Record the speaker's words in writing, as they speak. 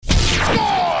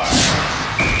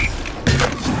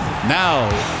Now,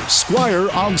 Squire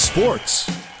on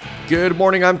Sports. Good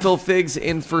morning, I'm Phil Figgs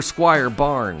in for Squire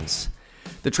Barnes.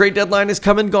 The trade deadline is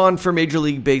come and gone for Major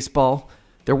League Baseball.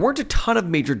 There weren't a ton of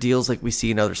major deals like we see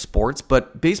in other sports,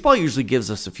 but baseball usually gives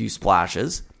us a few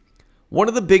splashes. One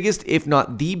of the biggest, if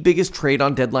not the biggest trade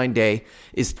on deadline day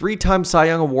is three-time Cy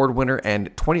Young Award winner and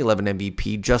 2011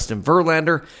 MVP Justin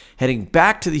Verlander heading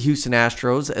back to the Houston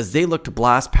Astros as they look to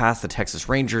blast past the Texas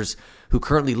Rangers, who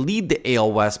currently lead the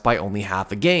AL West by only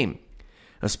half a game.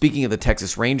 Now, speaking of the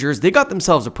Texas Rangers, they got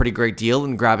themselves a pretty great deal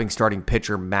in grabbing starting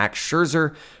pitcher Max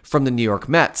Scherzer from the New York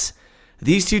Mets.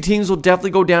 These two teams will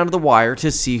definitely go down to the wire to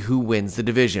see who wins the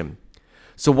division.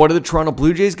 So what did the Toronto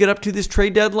Blue Jays get up to this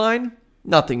trade deadline?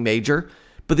 Nothing major,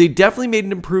 but they definitely made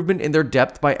an improvement in their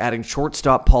depth by adding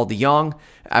shortstop Paul DeJong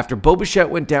after Bo Bichette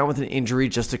went down with an injury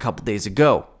just a couple days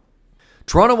ago.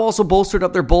 Toronto also bolstered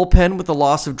up their bullpen with the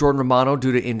loss of Jordan Romano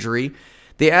due to injury.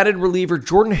 They added reliever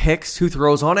Jordan Hicks, who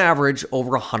throws on average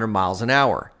over 100 miles an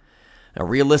hour. Now,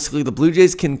 realistically, the Blue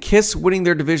Jays can kiss winning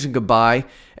their division goodbye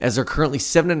as they're currently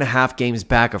 7.5 games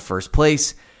back of first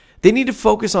place. They need to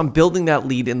focus on building that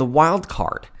lead in the wild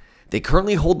card. They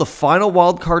currently hold the final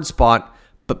wild card spot,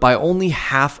 but by only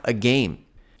half a game.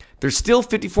 There's still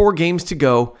 54 games to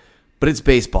go, but it's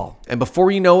baseball. And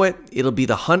before you know it, it'll be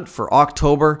the hunt for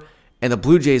October, and the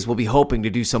Blue Jays will be hoping to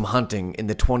do some hunting in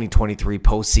the 2023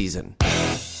 postseason.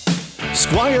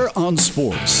 Squire on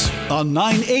Sports on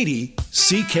 980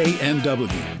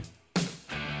 CKNW.